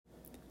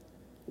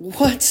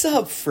What's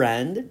up,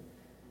 friend?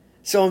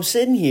 So I'm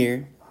sitting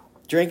here,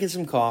 drinking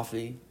some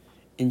coffee,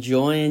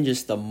 enjoying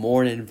just the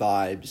morning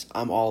vibes.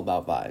 I'm all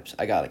about vibes.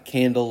 I got a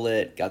candle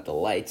lit, got the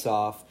lights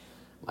off.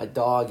 My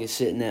dog is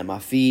sitting at my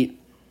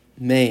feet.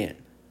 Man,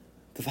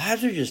 the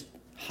vibes are just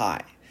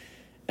high.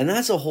 And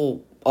that's a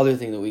whole other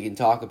thing that we can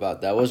talk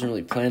about that I wasn't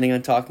really planning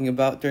on talking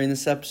about during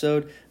this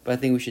episode, but I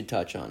think we should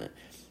touch on it.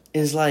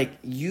 Is like,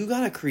 you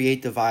gotta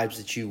create the vibes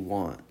that you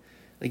want.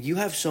 Like, you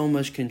have so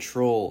much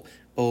control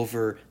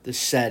over the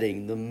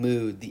setting, the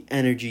mood, the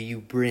energy you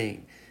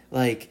bring.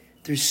 Like,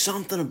 there's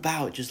something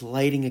about just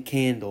lighting a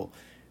candle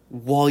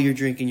while you're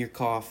drinking your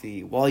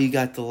coffee, while you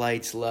got the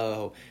lights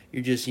low.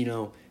 You're just,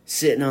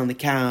 sitting on the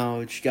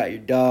couch, got your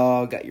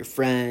dog, got your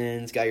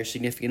friends, got your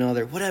significant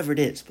other, whatever it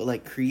is. But,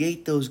 like,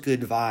 create those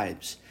good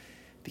vibes.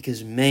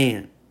 Because,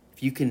 man,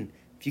 if you can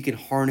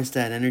harness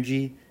that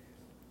energy,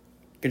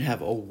 you're going to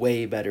have a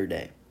way better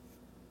day.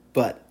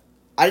 But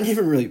I didn't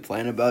even really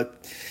plan about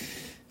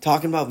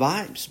talking about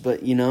vibes,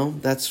 but,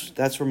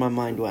 that's where my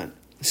mind went.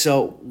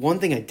 So one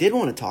thing I did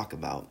want to talk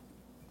about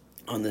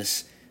on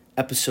this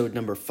episode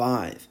number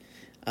 5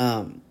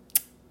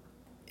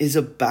 is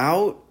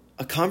about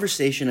a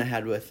conversation I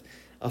had with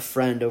a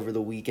friend over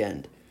the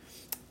weekend.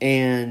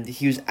 And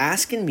he was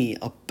asking me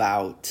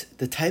about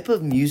the type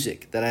of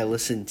music that I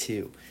listen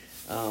to.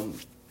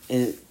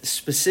 And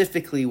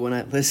specifically when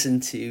I listen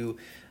to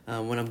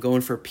when I'm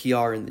going for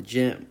PR in the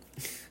gym.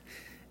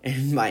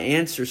 And my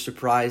answer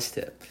surprised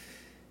him.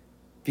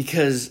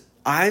 Because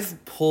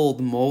I've pulled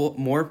more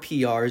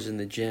PRs in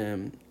the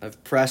gym.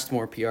 I've pressed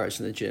more PRs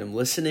in the gym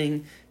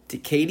listening to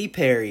Katy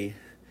Perry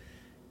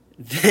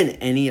than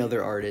any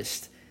other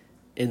artist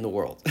in the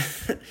world.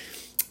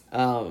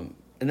 And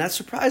that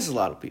surprised a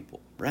lot of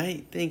people,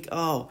 right? Think,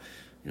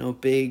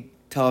 big,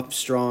 tough,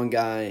 strong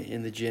guy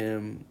in the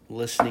gym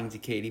listening to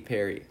Katy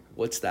Perry.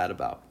 What's that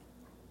about?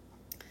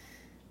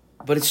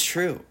 But it's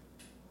true.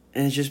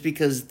 And it's just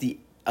because the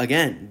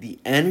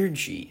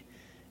energy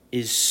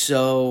is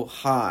so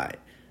high.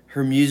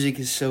 Her music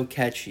is so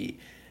catchy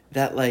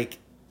that,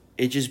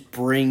 it just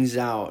brings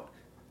out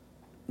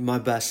my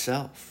best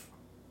self.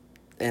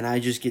 And I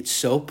just get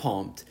so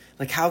pumped.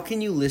 Like, how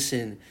can you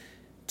listen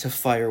to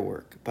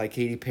Firework by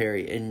Katy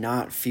Perry and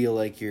not feel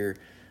like you're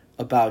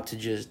about to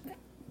just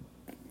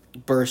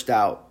burst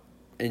out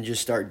and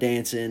just start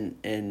dancing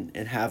and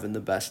having the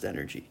best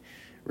energy,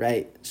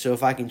 right? So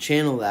if I can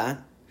channel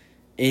that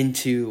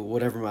into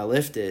whatever my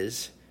lift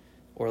is,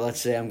 or let's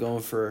say I'm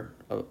going for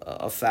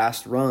a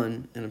fast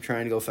run and I'm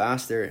trying to go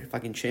faster, if I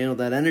can channel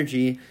that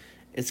energy,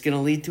 it's going to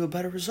lead to a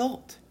better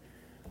result.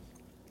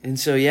 And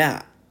so,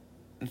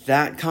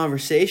 that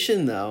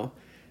conversation, though,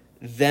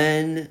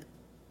 then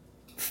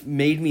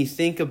made me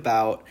think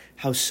about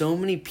how so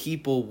many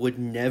people would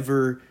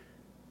never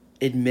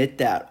admit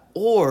that,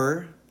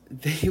 or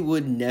they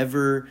would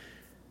never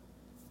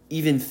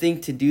even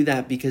think to do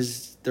that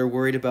because they're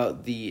worried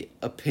about the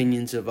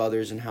opinions of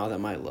others and how that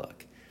might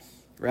look,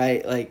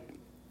 right? Like,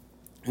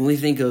 when we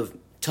think of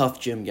tough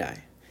gym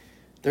guy,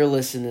 they're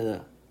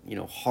listening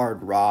to,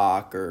 hard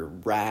rock or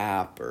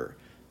rap or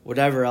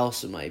whatever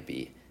else it might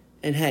be.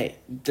 And hey,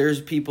 there's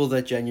people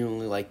that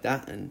genuinely like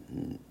that,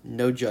 and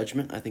no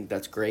judgment. I think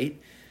that's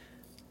great.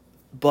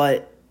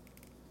 But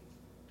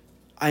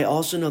I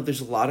also know there's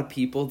a lot of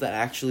people that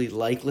actually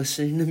like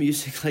listening to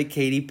music like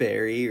Katy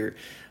Perry or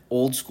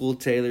old school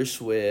Taylor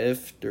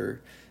Swift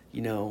or,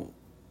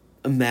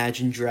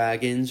 Imagine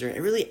Dragons, or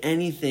really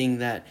anything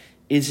that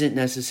isn't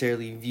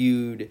necessarily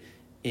viewed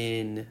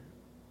in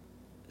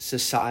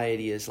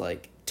society as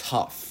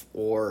tough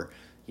or,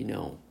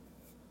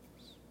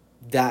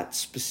 that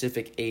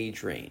specific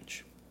age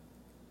range.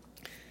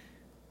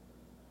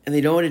 And they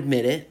don't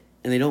admit it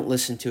and they don't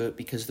listen to it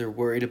because they're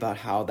worried about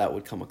how that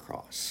would come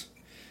across.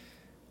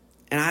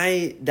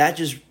 And that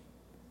just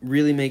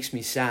really makes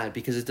me sad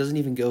because it doesn't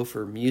even go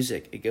for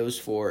music. It goes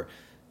for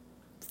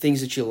things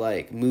that you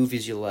like,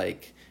 movies you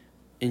like,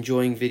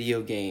 enjoying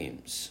video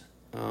games,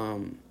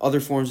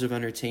 other forms of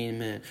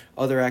entertainment,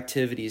 other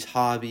activities,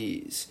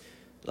 hobbies.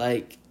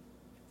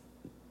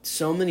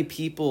 So many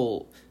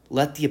people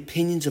let the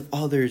opinions of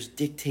others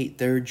dictate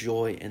their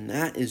joy, and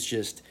that is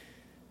just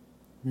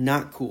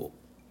not cool.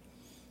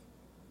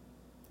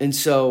 And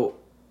so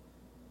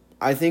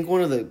I think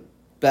one of the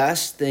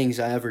best things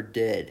I ever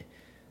did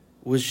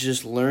was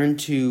just learn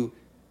to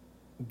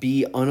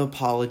be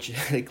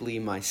unapologetically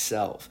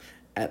myself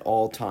at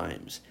all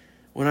times.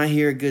 When I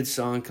hear a good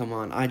song come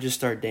on, I just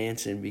start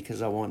dancing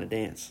because I want to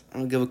dance. I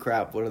don't give a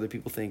crap what other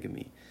people think of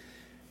me.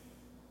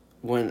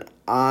 When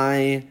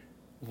I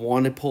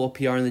want to pull a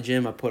PR in the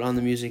gym, I put on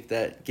the music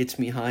that gets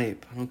me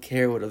hype. I don't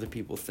care what other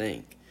people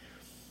think.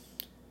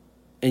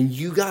 And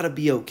you got to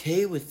be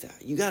okay with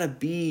that. You got to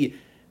be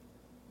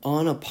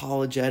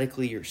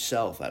unapologetically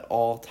yourself at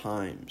all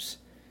times.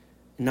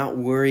 And not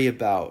worry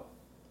about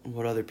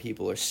what other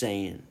people are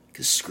saying.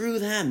 Because screw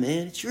them,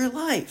 man. It's your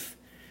life.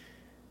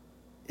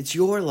 It's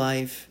your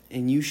life,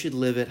 and you should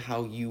live it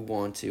how you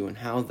want to and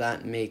how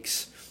that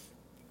makes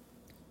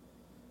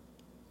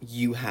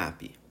you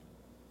happy.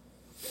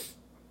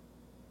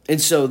 And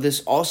so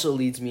this also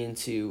leads me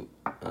into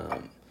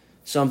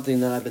something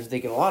that I've been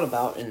thinking a lot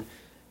about. And,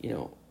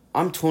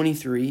 I'm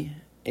 23,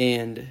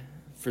 and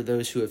for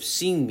those who have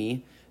seen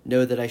me,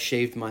 know that I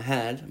shaved my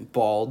head, I'm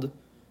bald.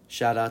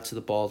 Shout out to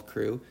the bald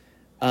crew.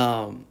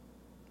 And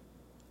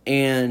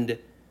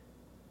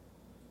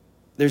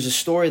there's a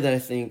story that I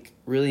think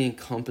really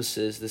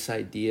encompasses this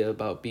idea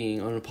about being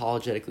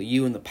unapologetically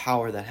you and the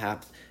power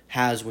that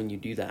has when you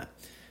do that.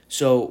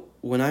 So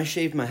when I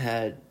shaved my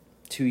head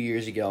 2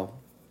 years ago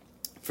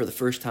for the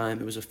first time,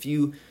 it was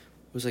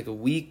like a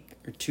week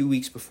or 2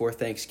 weeks before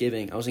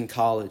Thanksgiving. I was in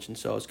college, and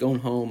so I was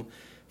going home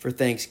for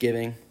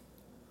Thanksgiving.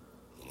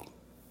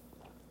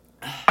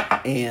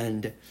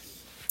 And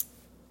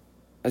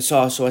I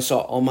saw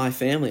all my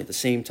family at the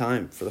same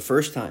time for the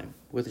first time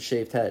with a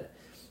shaved head.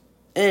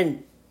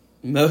 And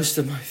most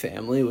of my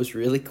family was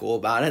really cool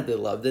about it. They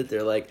loved it.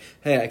 They're like,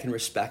 hey, I can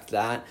respect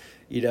that.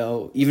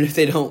 Even if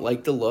they don't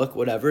like the look,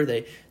 whatever,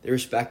 they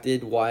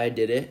respected why I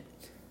did it.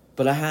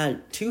 But I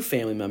had 2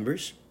 family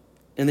members,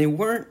 and they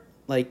weren't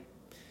like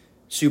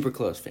super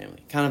close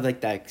family, kind of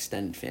like that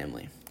extended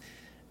family,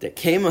 that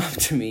came up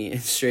to me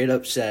and straight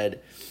up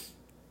said,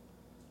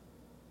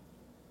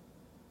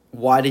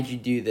 why did you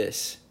do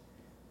this?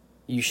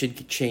 You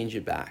should change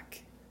it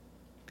back.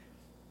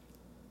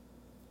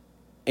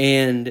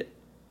 And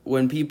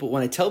when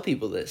I tell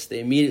people this, they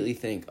immediately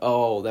think,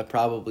 oh, that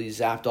probably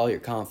zapped all your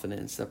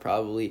confidence. That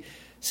probably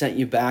sent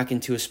you back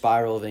into a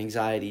spiral of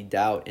anxiety,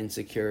 doubt,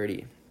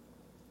 insecurity.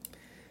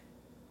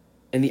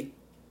 And the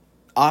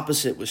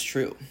opposite was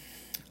true.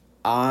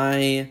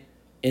 I,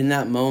 in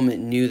that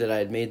moment, knew that I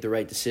had made the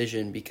right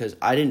decision because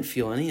I didn't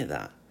feel any of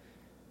that.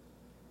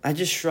 I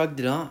just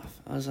shrugged it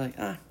off. I was like,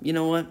 you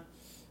know what?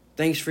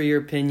 Thanks for your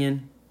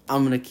opinion.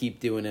 I'm going to keep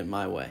doing it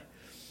my way.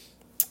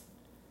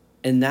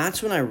 And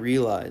that's when I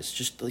realized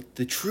just like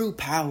the true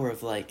power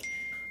of like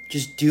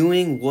just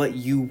doing what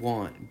you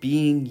want,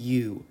 being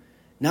you,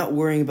 not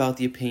worrying about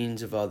the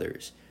opinions of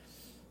others.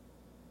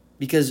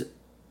 Because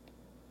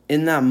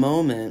in that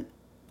moment,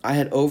 I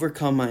had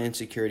overcome my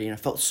insecurity and I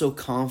felt so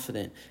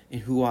confident in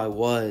who I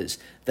was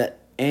that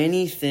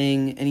any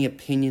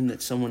opinion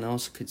that someone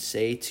else could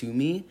say to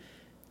me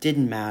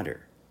didn't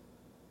matter.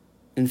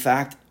 In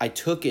fact, I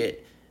took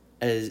it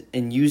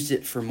and used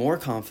it for more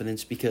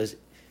confidence because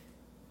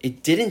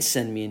it didn't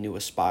send me into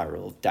a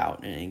spiral of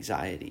doubt and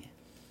anxiety.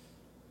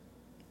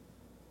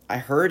 I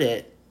heard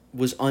it,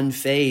 was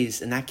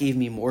unfazed, and that gave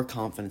me more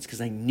confidence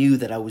because I knew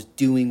that I was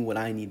doing what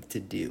I needed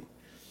to do.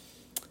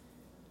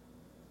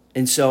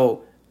 And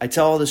so I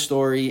tell all the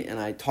story, and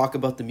I talk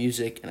about the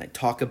music, and I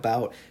talk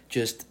about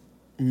just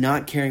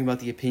not caring about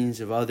the opinions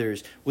of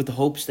others with the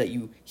hopes that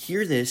you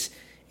hear this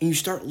and you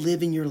start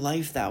living your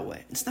life that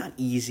way. It's not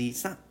easy.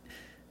 It's not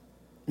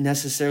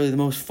necessarily the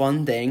most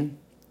fun thing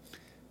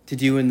to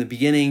do in the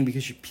beginning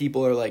because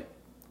people are like,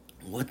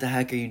 what the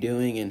heck are you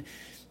doing? And,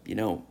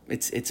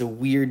 it's a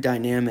weird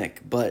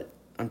dynamic, but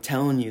I'm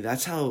telling you,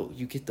 that's how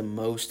you get the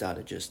most out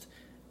of just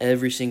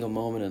every single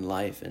moment in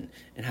life and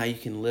how you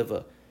can live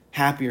a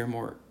happier,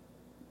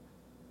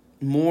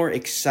 more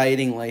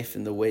exciting life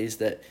in the ways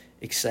that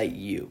excite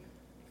you.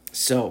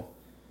 So,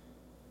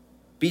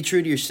 be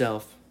true to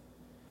yourself,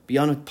 be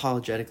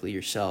unapologetically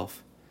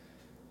yourself,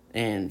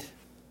 and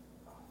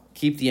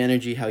keep the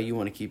energy how you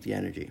want to keep the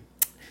energy.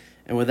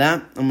 And with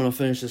that, I'm going to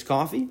finish this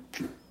coffee,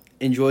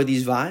 enjoy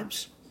these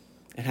vibes,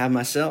 and have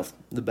myself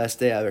the best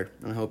day ever.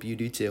 And I hope you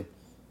do too.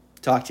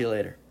 Talk to you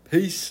later.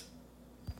 Peace.